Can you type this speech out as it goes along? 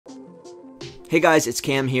Hey guys, it's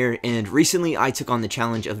Cam here, and recently I took on the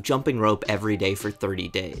challenge of jumping rope every day for 30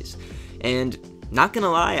 days. And not gonna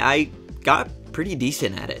lie, I got pretty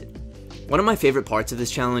decent at it. One of my favorite parts of this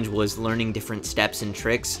challenge was learning different steps and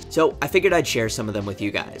tricks, so I figured I'd share some of them with you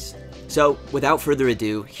guys. So without further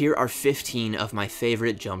ado, here are 15 of my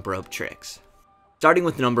favorite jump rope tricks. Starting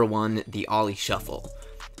with number 1, the ollie shuffle.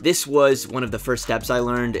 This was one of the first steps I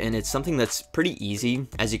learned, and it's something that's pretty easy.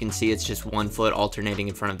 As you can see, it's just one foot alternating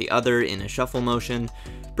in front of the other in a shuffle motion.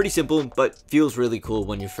 Pretty simple, but feels really cool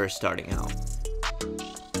when you're first starting out.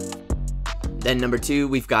 Then number 2,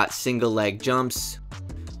 we've got single leg jumps.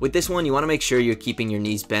 With this one, you want to make sure you're keeping your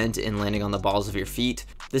knees bent and landing on the balls of your feet.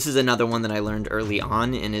 This is another one that I learned early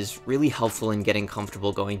on and is really helpful in getting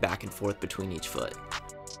comfortable going back and forth between each foot.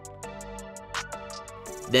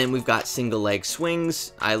 Then we've got single leg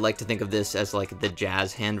swings. I like to think of this as like the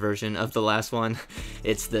jazz hand version of the last one.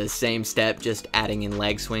 It's the same step, just adding in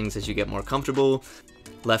leg swings as you get more comfortable.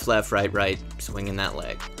 Left, left, right, right, swinging that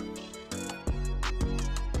leg.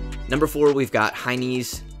 Number 4, we've got high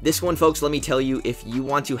knees. This one, folks, let me tell you, if you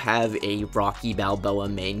want to have a Rocky Balboa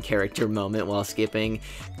main character moment while skipping,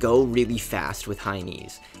 go really fast with high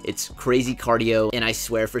knees. It's crazy cardio, and I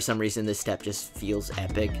swear for some reason this step just feels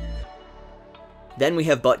epic. Then we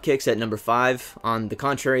have butt kicks at number 5. On the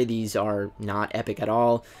contrary, these are not epic at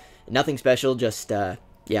all. Nothing special, just,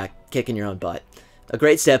 kicking your own butt. A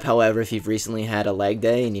great step, however, if you've recently had a leg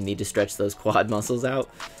day and you need to stretch those quad muscles out.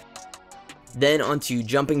 Then onto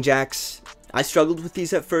jumping jacks. I struggled with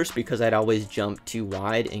these at first because I'd always jump too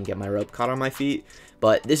wide and get my rope caught on my feet,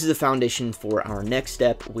 but this is a foundation for our next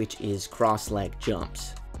step, which is cross leg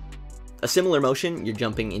jumps. A similar motion, you're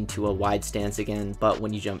jumping into a wide stance again, but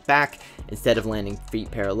when you jump back, instead of landing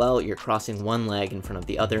feet parallel, you're crossing one leg in front of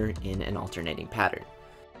the other in an alternating pattern.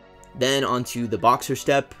 Then onto the boxer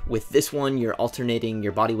step. With this one, you're alternating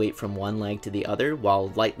your body weight from one leg to the other while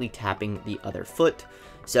lightly tapping the other foot.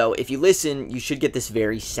 So if you listen, you should get this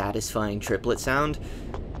very satisfying triplet sound,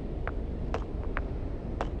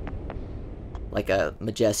 like a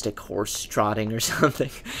majestic horse trotting or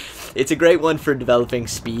something. It's a great one for developing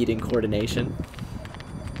speed and coordination.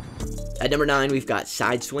 At number 9, we've got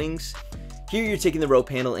side swings. Here you're taking the rope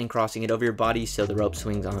handle and crossing it over your body so the rope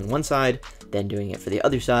swings on one side, then doing it for the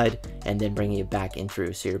other side, and then bringing it back in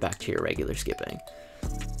through so you're back to your regular skipping.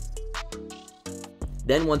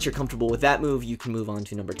 Then once you're comfortable with that move, you can move on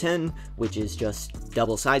to number 10, which is just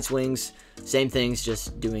double side swings. Same things,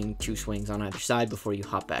 just doing 2 swings on either side before you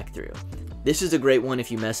hop back through. This is a great one if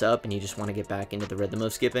you mess up and you just want to get back into the rhythm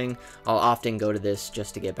of skipping. I'll often go to this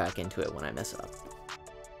just to get back into it when I mess up.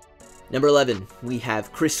 Number 11, we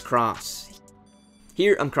have crisscross.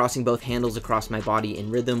 Here I'm crossing both handles across my body in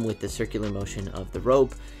rhythm with the circular motion of the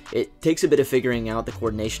rope. It takes a bit of figuring out the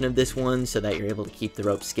coordination of this one so that you're able to keep the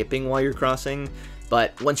rope skipping while you're crossing,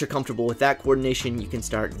 but once you're comfortable with that coordination, you can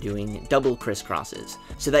start doing double crisscrosses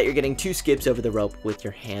so that you're getting 2 skips over the rope with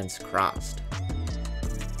your hands crossed.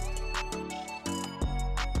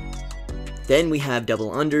 Then we have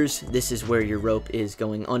double unders. This is where your rope is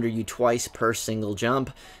going under you twice per single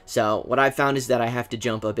jump. So what I've found is that I have to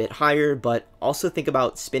jump a bit higher, but also think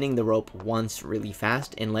about spinning the rope once really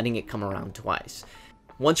fast and letting it come around twice.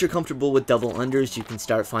 Once you're comfortable with double unders, you can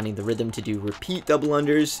start finding the rhythm to do repeat double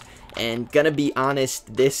unders. And gonna be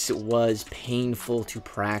honest, this was painful to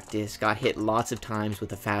practice. Got hit lots of times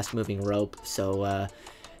with a fast moving rope. So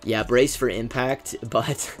yeah, brace for impact.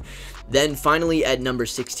 But then finally at number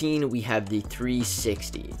 16, we have the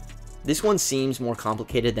 360. This one seems more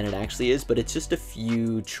complicated than it actually is, but it's just a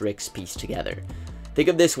few tricks pieced together. Think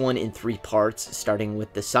of this one in 3 parts, starting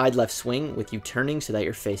with the side left swing with you turning so that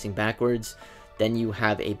you're facing backwards. Then you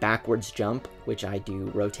have a backwards jump, which I do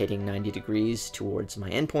rotating 90 degrees towards my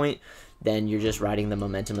endpoint. Then you're just riding the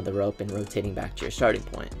momentum of the rope and rotating back to your starting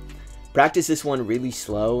point. Practice this one really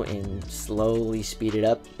slow and slowly speed it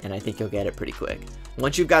up, and I think you'll get it pretty quick.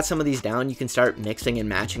 Once you've got some of these down, you can start mixing and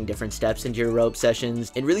matching different steps into your rope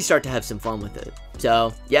sessions and really start to have some fun with it.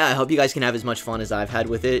 So yeah, I hope you guys can have as much fun as I've had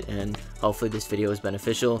with it, and hopefully this video is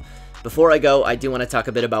beneficial. Before I go, I do want to talk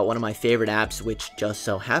a bit about one of my favorite apps, which just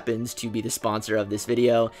so happens to be the sponsor of this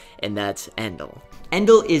video, and that's Endel.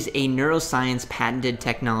 Endel is a neuroscience patented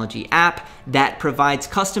technology app that provides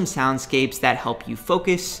custom soundscapes that help you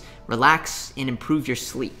focus, relax, and improve your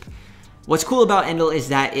sleep. What's cool about Endel is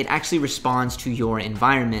that it actually responds to your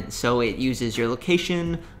environment, so it uses your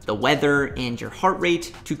location, the weather, and your heart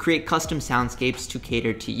rate to create custom soundscapes to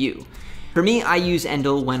cater to you. For me, I use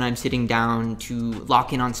Endel when I'm sitting down to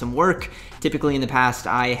lock in on some work. Typically in the past,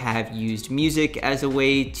 I have used music as a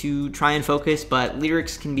way to try and focus, but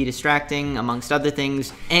lyrics can be distracting amongst other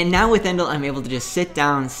things. And now with Endel, I'm able to just sit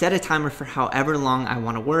down, set a timer for however long I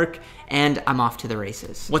want to work, and I'm off to the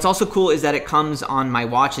races. What's also cool is that it comes on my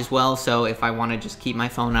watch as well, so if I want to just keep my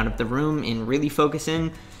phone out of the room and really focus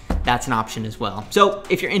in, that's an option as well. So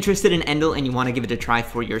if you're interested in Endel and you want to give it a try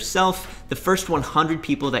for yourself, the first 100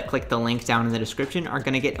 people that click the link down in the description are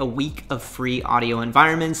going to get a week of free audio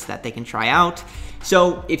environments that they can try out.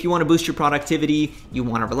 So if you want to boost your productivity, you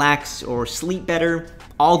want to relax or sleep better,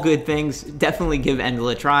 all good things, definitely give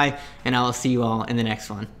Endel a try, and I will see you all in the next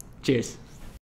one. Cheers.